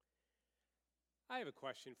I have a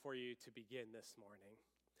question for you to begin this morning.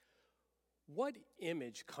 What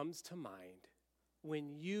image comes to mind when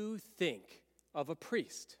you think of a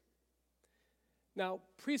priest? Now,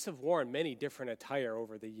 priests have worn many different attire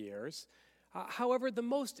over the years. However, the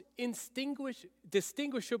most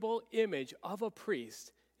distinguishable image of a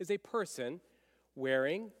priest is a person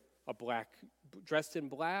wearing dressed in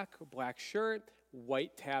black, black shirt,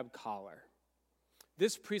 white tab collar.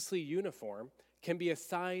 This priestly uniform can be a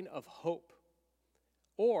sign of hope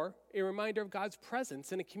or a reminder of God's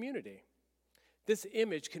presence in a community. This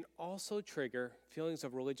image can also trigger feelings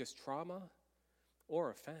of religious trauma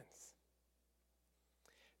or offense.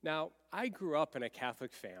 Now, I grew up in a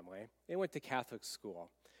Catholic family and went to Catholic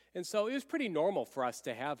school. And so it was pretty normal for us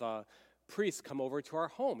to have a priest come over to our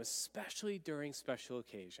home, especially during special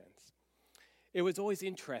occasions. It was always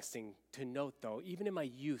interesting to note, though, even in my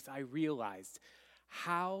youth, I realized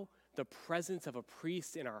how the presence of a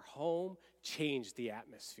priest in our home changed the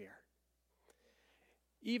atmosphere.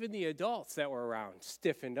 Even the adults that were around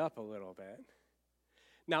stiffened up a little bit.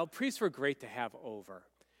 Now, priests were great to have over.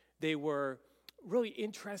 They were really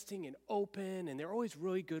interesting and open, and they're always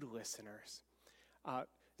really good listeners.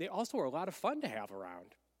 They also were a lot of fun to have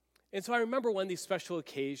around. And so I remember one of these special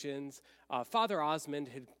occasions, Father Osmond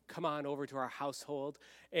had come on over to our household,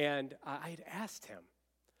 and I had asked him,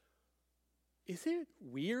 is it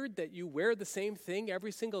weird that you wear the same thing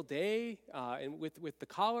every single day and with the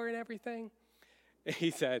collar and everything? And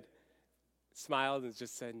he smiled and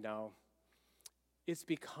just said, no, it's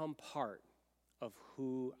become part of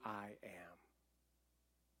who I am.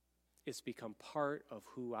 It's become part of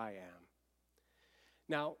who I am.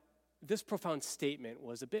 Now, this profound statement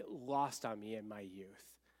was a bit lost on me in my youth,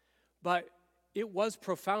 but it was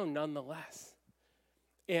profound nonetheless.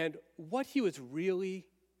 And what he was really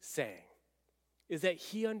saying is that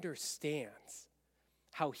he understands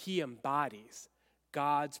how he embodies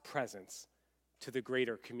God's presence to the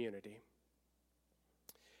greater community.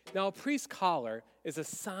 Now, a priest's collar is a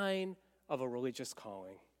sign of a religious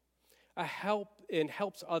calling.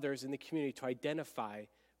 Helps others in the community to identify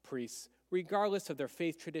priests regardless of their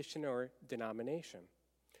faith tradition or denomination.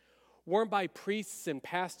 Worn by priests and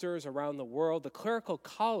pastors around the world, the clerical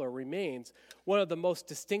collar remains one of the most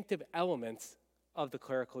distinctive elements of the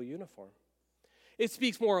clerical uniform. It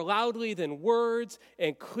speaks more loudly than words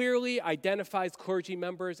and clearly identifies clergy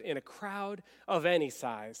members in a crowd of any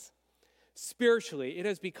size. Spiritually, it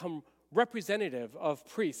has become representative of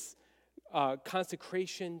priests'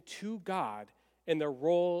 consecration to God and their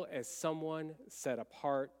role as someone set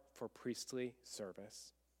apart for priestly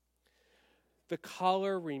service. The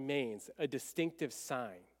collar remains a distinctive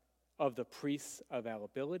sign of the priest's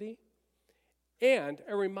availability and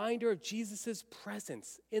a reminder of Jesus'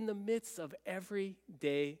 presence in the midst of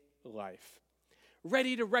everyday life,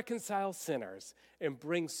 ready to reconcile sinners and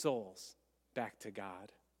bring souls back to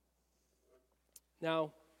God.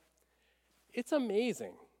 Now, it's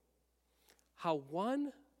amazing how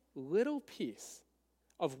one little piece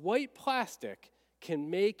of white plastic can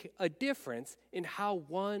make a difference in how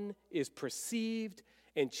one is perceived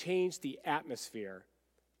and change the atmosphere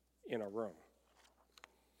in a room.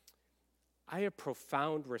 I have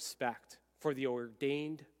profound respect for the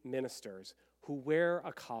ordained ministers who wear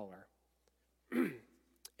a collar.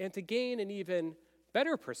 And to gain an even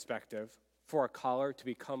better perspective for a collar to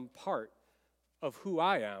become part of who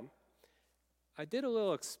I am, I did a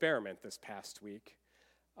little experiment this past week.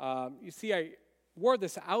 You see, I wore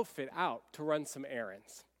this outfit out to run some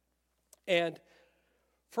errands. And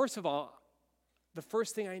first of all, the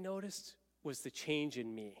first thing I noticed was the change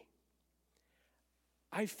in me.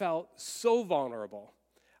 I felt so vulnerable.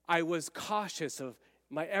 I was cautious of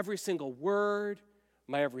my every single word,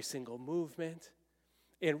 my every single movement,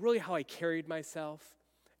 and really how I carried myself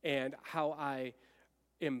and how I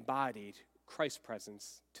embodied Christ's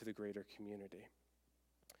presence to the greater community.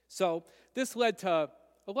 So this led to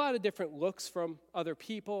a lot of different looks from other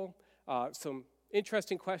people, some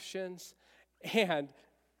interesting questions, and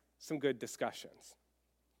some good discussions.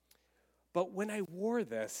 But when I wore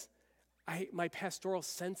this, my pastoral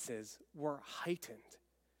senses were heightened.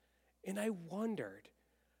 And I wondered,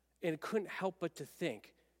 and couldn't help but to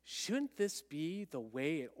think, shouldn't this be the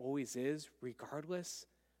way it always is, regardless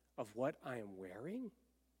of what I am wearing?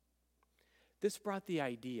 This brought the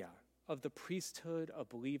idea of the priesthood of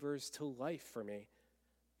believers to life for me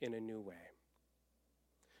in a new way.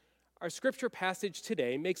 Our scripture passage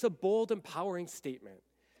today makes a bold, empowering statement.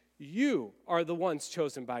 You are the ones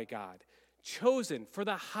chosen by God, chosen for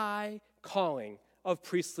the high calling of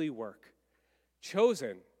priestly work,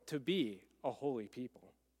 chosen to be a holy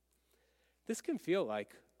people. This can feel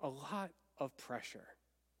like a lot of pressure.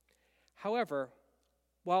 However,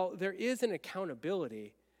 while there is an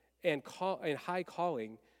accountability and high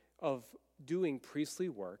calling of doing priestly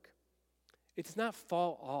work, it does not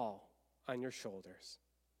fall all on your shoulders.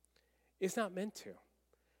 It's not meant to.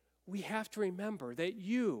 We have to remember that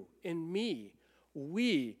you and me,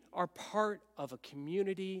 we are part of a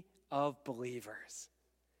community of believers.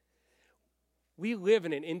 We live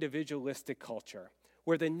in an individualistic culture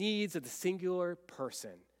where the needs of the singular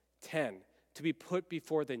person tend to be put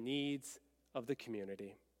before the needs of the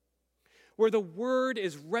community, where the word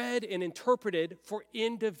is read and interpreted for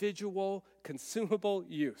individual consumable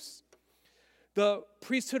use. The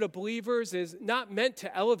priesthood of believers is not meant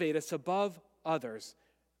to elevate us above others,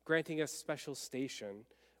 granting us special station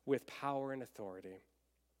with power and authority.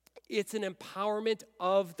 It's an empowerment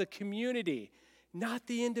of the community, not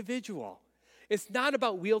the individual. It's not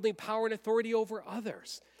about wielding power and authority over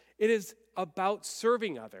others. It is about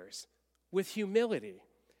serving others with humility.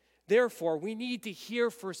 Therefore, we need to hear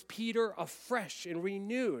 1 Peter afresh and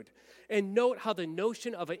renewed and note how the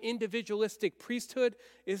notion of an individualistic priesthood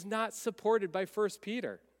is not supported by 1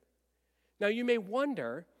 Peter. Now, you may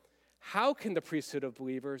wonder, how can the priesthood of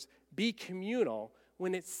believers be communal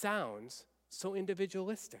when it sounds so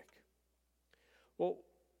individualistic? Well,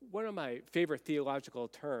 one of my favorite theological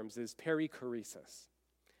terms is perichoresis.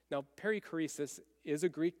 Now, perichoresis is a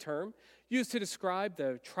Greek term used to describe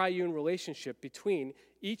the triune relationship between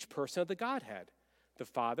each person of the Godhead, the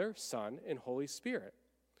Father, Son, and Holy Spirit.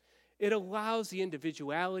 It allows the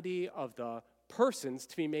individuality of the persons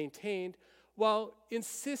to be maintained while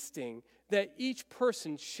insisting that each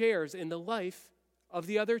person shares in the life of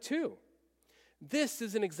the other two. This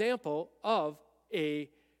is an example of a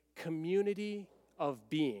community of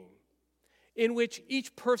being in which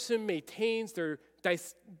each person maintains their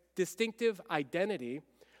distinctive identity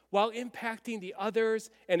while impacting the others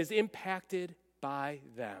and is impacted by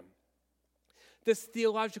them. This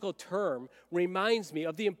theological term reminds me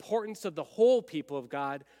of the importance of the whole people of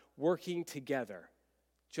God working together,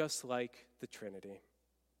 just like the Trinity.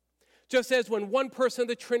 Just as when one person of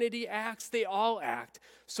the Trinity acts, they all act.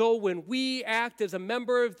 So when we act as a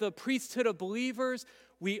member of the priesthood of believers,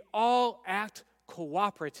 we all act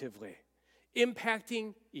cooperatively,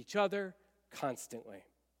 impacting each other constantly.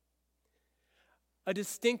 A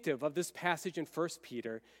distinctive of this passage in 1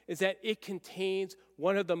 Peter is that it contains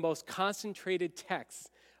one of the most concentrated texts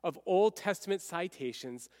of Old Testament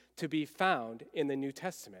citations to be found in the New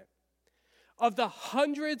Testament. Of the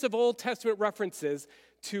hundreds of Old Testament references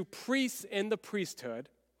to priests and the priesthood,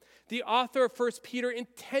 the author of 1 Peter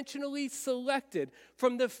intentionally selected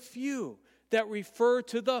from the few that refer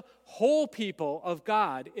to the whole people of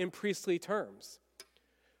God in priestly terms.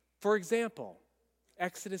 For example,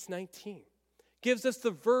 Exodus 19 gives us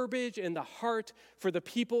the verbiage and the heart for the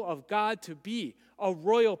people of God to be a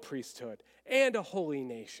royal priesthood and a holy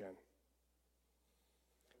nation.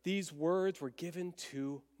 These words were given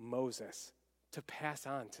to Moses to pass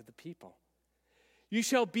on to the people. You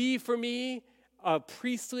shall be for me a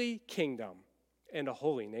priestly kingdom and a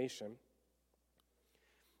holy nation.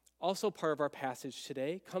 Also part of our passage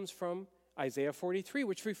today comes from Isaiah 43,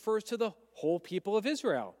 which refers to the whole people of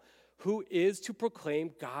Israel, who is to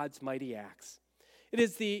proclaim God's mighty acts. It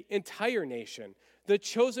is the entire nation, the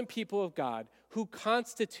chosen people of God, who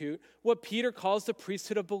constitute what Peter calls the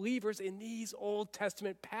priesthood of believers in these Old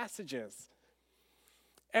Testament passages.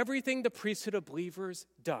 Everything the priesthood of believers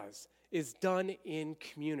does is done in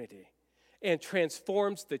community and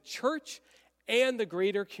transforms the church and the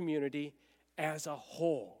greater community as a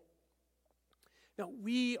whole. Now,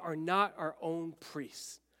 we are not our own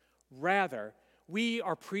priests. Rather, we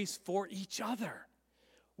are priests for each other.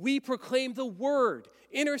 We proclaim the word,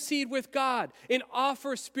 intercede with God, and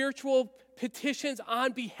offer spiritual petitions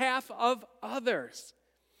on behalf of others.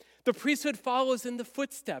 The priesthood follows in the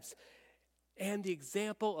footsteps and the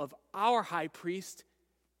example of our high priest,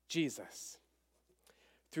 Jesus,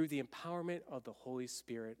 through the empowerment of the Holy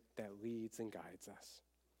Spirit that leads and guides us.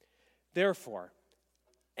 Therefore,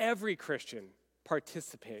 every Christian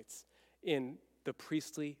participates in the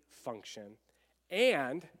priestly function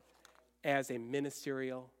and as a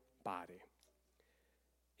ministerial body.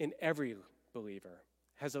 And every believer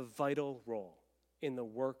has a vital role in the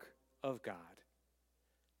work of God,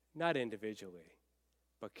 not individually,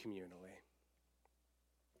 but communally.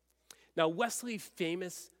 Now, Wesley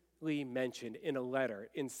famously mentioned in a letter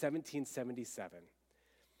in 1777,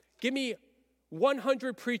 "Give me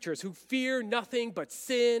 100 preachers who fear nothing but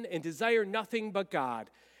sin and desire nothing but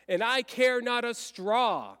God, and I care not a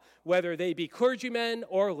straw whether they be clergymen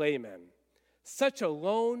or laymen. Such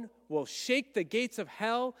alone will shake the gates of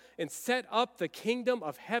hell and set up the kingdom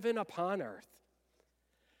of heaven upon earth."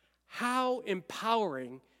 How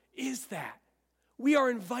empowering is that? We are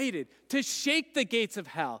invited to shake the gates of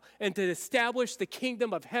hell and to establish the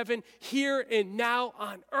kingdom of heaven here and now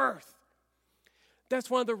on earth. That's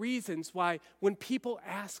one of the reasons why when people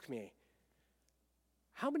ask me,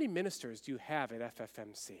 how many ministers do you have at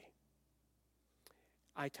FFMC?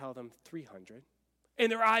 I tell them 300.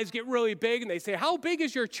 And their eyes get really big and they say, how big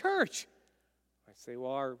is your church? I say,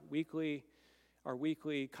 well, our weekly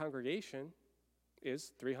congregation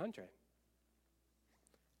is 300.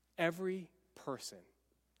 Every person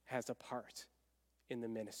has a part in the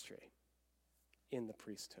ministry, in the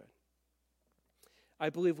priesthood.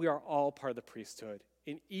 I believe we are all part of the priesthood,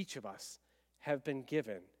 and each of us have been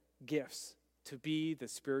given gifts to be the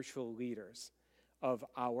spiritual leaders of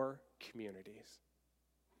our communities.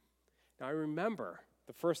 Now, I remember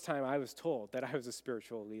the first time I was told that I was a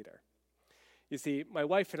spiritual leader. You see, my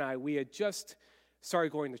wife and I, we had just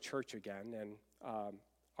started going to church again, and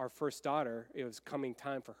our first daughter, it was coming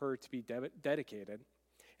time for her to be dedicated.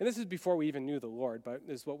 And this is before we even knew the Lord, but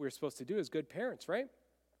this is what we were supposed to do as good parents, right?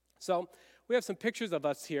 So we have some pictures of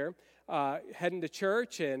us here heading to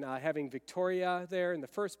church and having Victoria there in the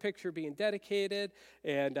first picture being dedicated,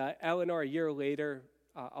 and Eleanor a year later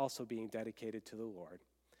also being dedicated to the Lord.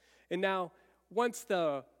 And now, once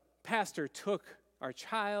the pastor took our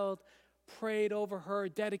child, prayed over her,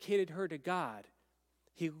 dedicated her to God,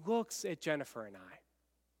 he looks at Jennifer and I,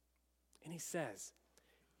 and he says,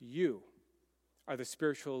 you are the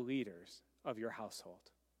spiritual leaders of your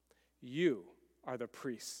household. You are the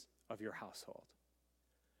priests of your household.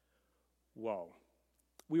 Whoa.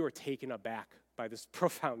 We were taken aback by this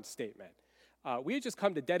profound statement. We had just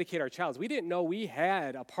come to dedicate our child. We didn't know we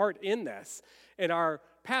had a part in this. And our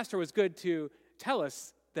pastor was good to tell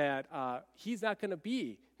us that he's not going to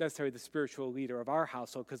be necessarily the spiritual leader of our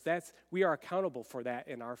household, because we are accountable for that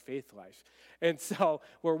in our faith life. And so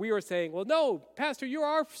where we were saying, well, no, Pastor, you're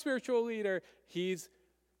our spiritual leader, he's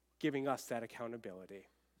giving us that accountability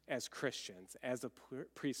as Christians, as a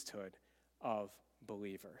priesthood of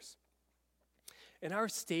believers. In our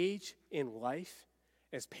stage in life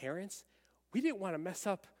as parents, we didn't want to mess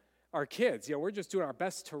up our kids. We're just doing our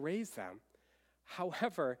best to raise them.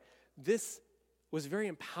 However, this was very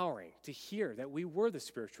empowering to hear that we were the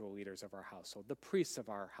spiritual leaders of our household, the priests of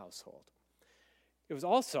our household. It was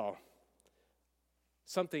also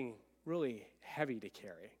something really heavy to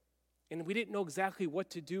carry, and we didn't know exactly what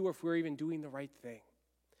to do or if we were even doing the right thing.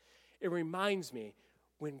 It reminds me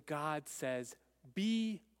when God says,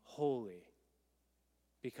 be holy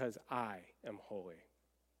because I am holy.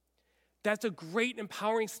 That's a great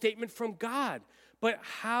empowering statement from God, but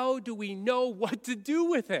how do we know what to do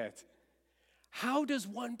with it? How does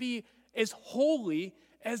one be as holy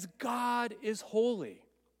as God is holy?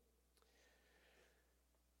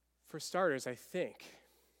 For starters, I think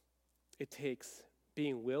it takes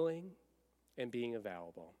being willing and being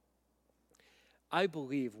available. I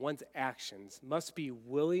believe one's actions must be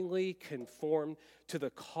willingly conformed to the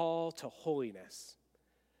call to holiness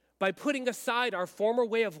by putting aside our former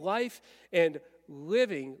way of life and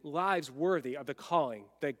living lives worthy of the calling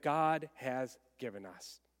that God has given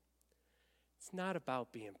us. It's not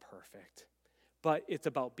about being perfect, but it's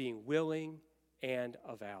about being willing and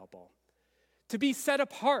available. To be set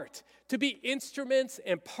apart, to be instruments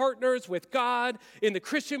and partners with God in the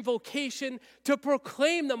Christian vocation, to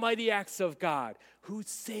proclaim the mighty acts of God who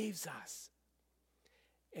saves us.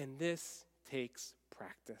 And this takes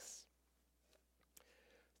practice.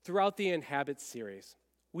 Throughout the Inhabit series,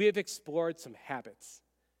 we have explored some habits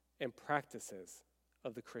and practices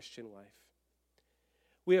of the Christian life.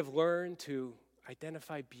 We have learned to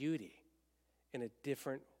identify beauty in a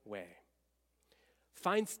different way,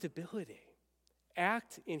 find stability,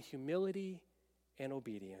 act in humility and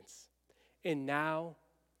obedience, and now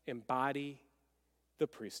embody the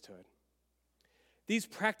priesthood. These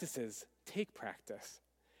practices take practice.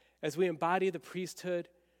 As we embody the priesthood,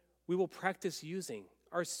 we will practice using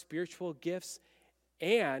our spiritual gifts,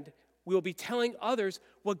 and we will be telling others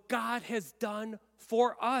what God has done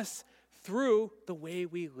for us through the way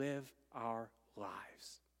we live our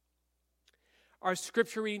lives. Our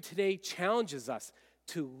scripture reading today challenges us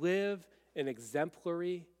to live an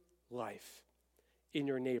exemplary life in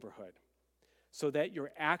your neighborhood so that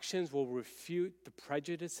your actions will refute the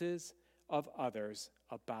prejudices of others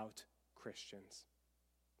about Christians.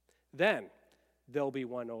 Then they'll be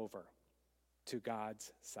won over to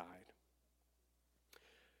God's side.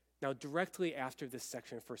 Now, directly after this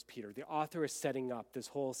section of 1 Peter, the author is setting up this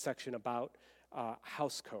whole section about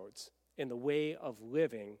house codes and the way of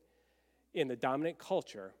living in the dominant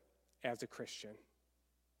culture as a Christian.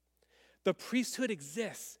 The priesthood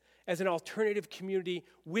exists as an alternative community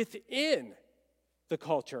within the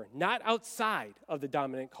culture, not outside of the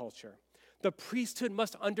dominant culture. The priesthood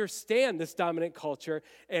must understand this dominant culture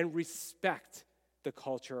and respect the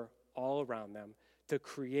culture all around them to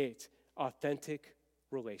create authentic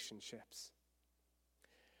relationships.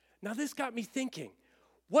 Now, this got me thinking,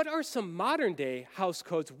 what are some modern day house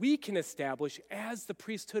codes we can establish as the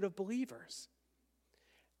priesthood of believers?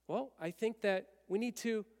 Well, I think that we need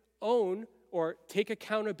to own or take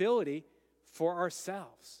accountability for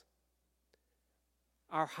ourselves,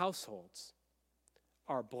 our households,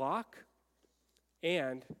 our block,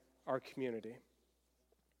 and our community.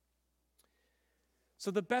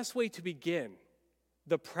 So the best way to begin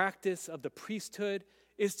the practice of the priesthood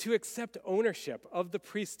is to accept ownership of the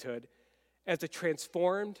priesthood as a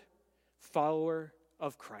transformed follower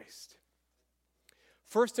of Christ.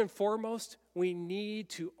 First and foremost, we need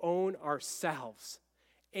to own ourselves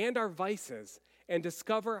and our vices and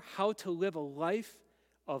discover how to live a life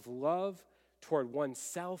of love toward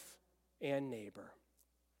oneself and neighbor.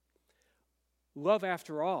 Love,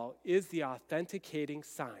 after all, is the authenticating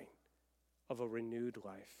sign of a renewed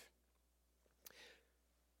life.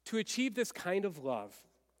 To achieve this kind of love,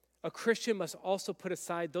 a Christian must also put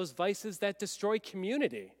aside those vices that destroy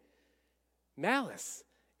community: malice,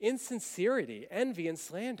 insincerity, envy, and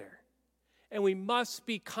slander. And we must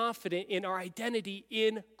be confident in our identity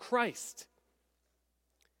in Christ.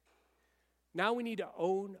 Now we need to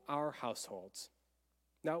own our households.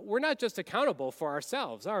 Now, we're not just accountable for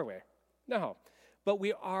ourselves, are we? No, but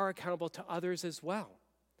we are accountable to others as well,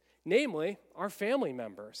 namely our family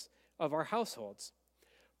members of our households.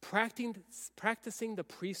 Practicing the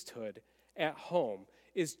priesthood at home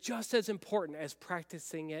is just as important as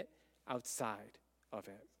practicing it outside of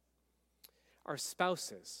it. Our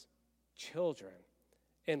spouses, children,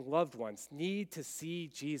 and loved ones need to see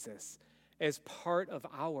Jesus as part of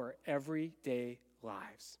our everyday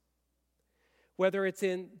lives. Whether it's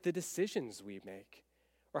in the decisions we make,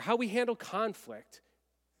 or how we handle conflict,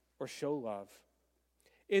 or show love,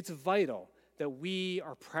 it's vital that we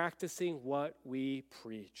are practicing what we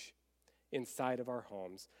preach inside of our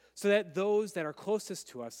homes so that those that are closest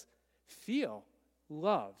to us feel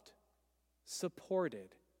loved,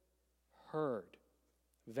 supported, heard,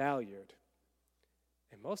 valued,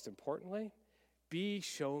 and most importantly, be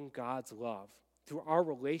shown God's love through our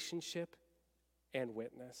relationship and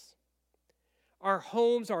witness. Our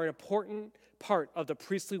homes are an important part of the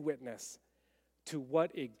priestly witness to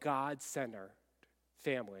what a God-centered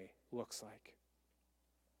family looks like.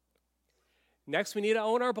 Next, we need to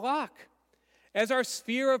own our block. As our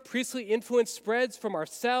sphere of priestly influence spreads from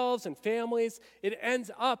ourselves and families, it ends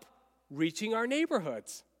up reaching our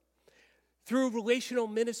neighborhoods. Through relational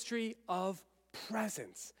ministry of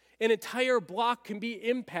presence, an entire block can be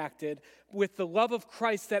impacted with the love of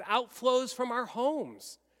Christ that outflows from our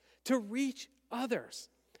homes to reach others.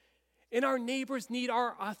 And our neighbors need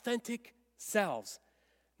our authentic selves,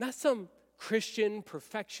 not some Christian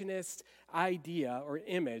perfectionist idea or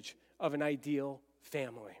image of an ideal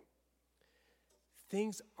family.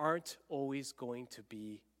 Things aren't always going to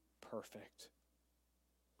be perfect.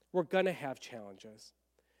 We're going to have challenges.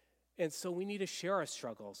 And so we need to share our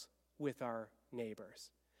struggles with our neighbors.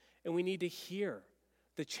 And we need to hear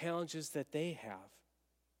the challenges that they have.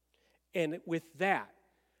 And with that,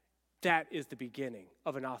 that is the beginning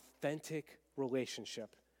of an authentic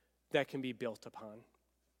relationship that can be built upon.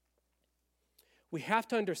 We have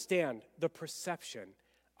to understand the perception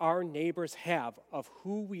our neighbors have of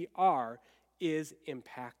who we are is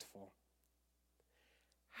impactful.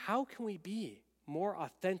 How can we be more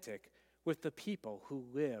authentic with the people who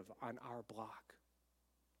live on our block?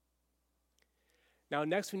 Now,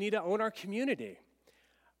 next, we need to own our community.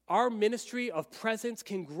 Our ministry of presence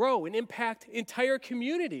can grow and impact entire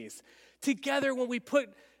communities together when we put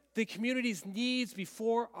the community's needs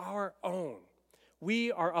before our own.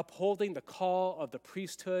 We are upholding the call of the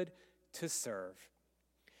priesthood to serve.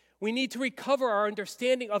 We need to recover our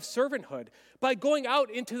understanding of servanthood by going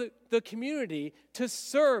out into the community to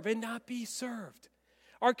serve and not be served.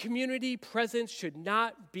 Our community presence should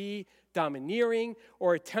not be domineering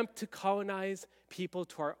or attempt to colonize people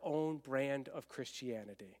to our own brand of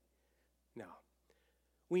Christianity. No.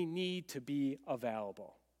 We need to be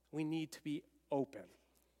available. We need to be open.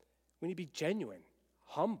 We need to be genuine,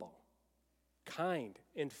 humble, kind,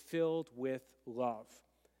 and filled with love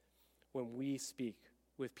when we speak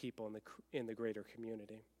with people in the greater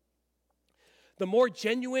community. The more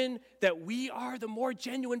genuine that we are, the more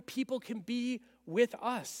genuine people can be with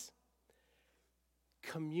us.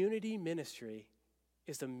 Community ministry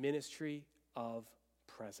is a ministry of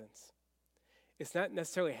presence. It's not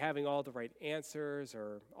necessarily having all the right answers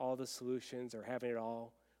or all the solutions or having it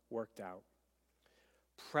all worked out.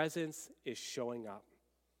 Presence is showing up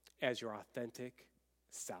as your authentic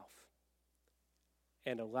self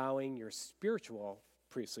and allowing your spiritual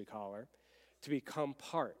priestly collar to become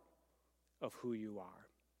part of who you are.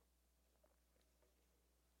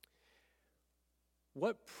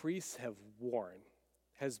 What priests have worn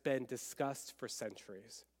has been discussed for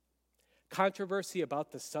centuries. Controversy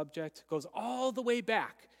about the subject goes all the way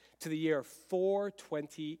back to the year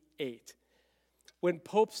 428, when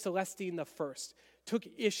Pope Celestine I took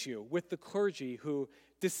issue with the clergy who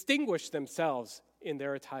distinguished themselves in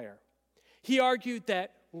their attire. He argued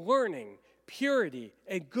that learning, purity,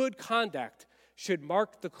 and good conduct should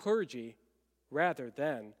mark the clergy rather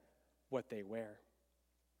than what they wear.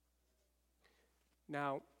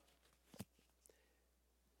 Now,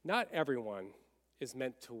 not everyone is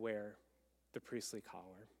meant to wear the priestly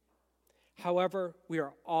collar. However, we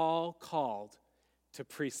are all called to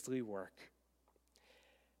priestly work.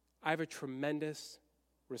 I have a tremendous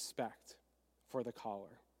respect for the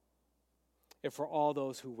collar and for all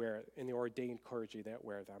those who wear it and the ordained clergy that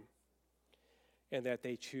wear them, and that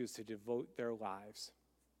they choose to devote their lives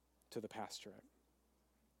to the pastorate.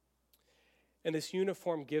 And this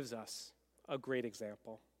uniform gives us a great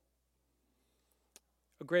example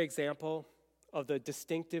of the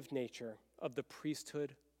distinctive nature of the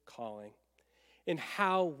priesthood calling and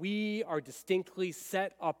how we are distinctly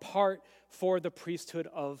set apart for the priesthood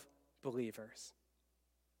of believers.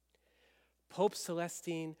 Pope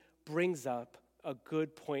Celestine brings up a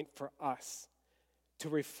good point for us to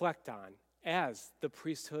reflect on as the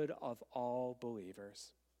priesthood of all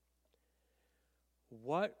believers.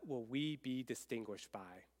 What will we be distinguished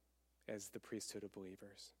by as the priesthood of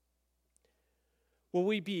believers? Will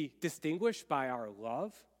we be distinguished by our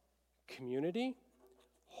love, community,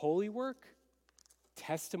 holy work,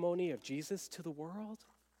 testimony of Jesus to the world?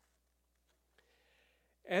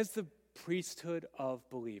 As the priesthood of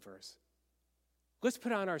believers, let's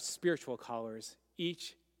put on our spiritual collars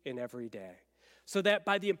each and every day, so that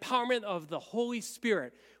by the empowerment of the Holy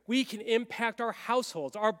Spirit, we can impact our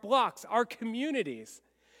households, our blocks, our communities.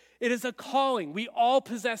 It is a calling we all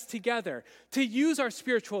possess together to use our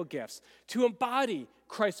spiritual gifts to embody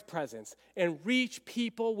Christ's presence and reach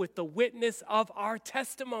people with the witness of our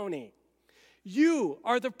testimony. You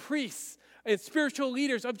are the priests and spiritual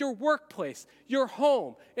leaders of your workplace, your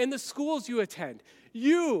home, and the schools you attend.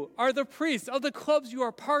 You are the priests of the clubs you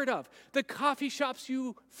are part of, the coffee shops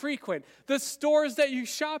you frequent, the stores that you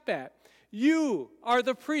shop at. You are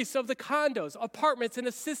the priests of the condos, apartments, and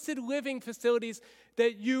assisted living facilities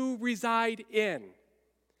that you reside in.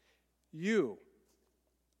 You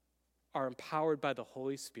are empowered by the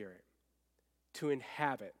Holy Spirit to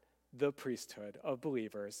inhabit the priesthood of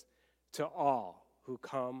believers to all who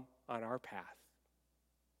come on our path.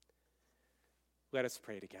 Let us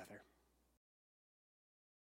pray together.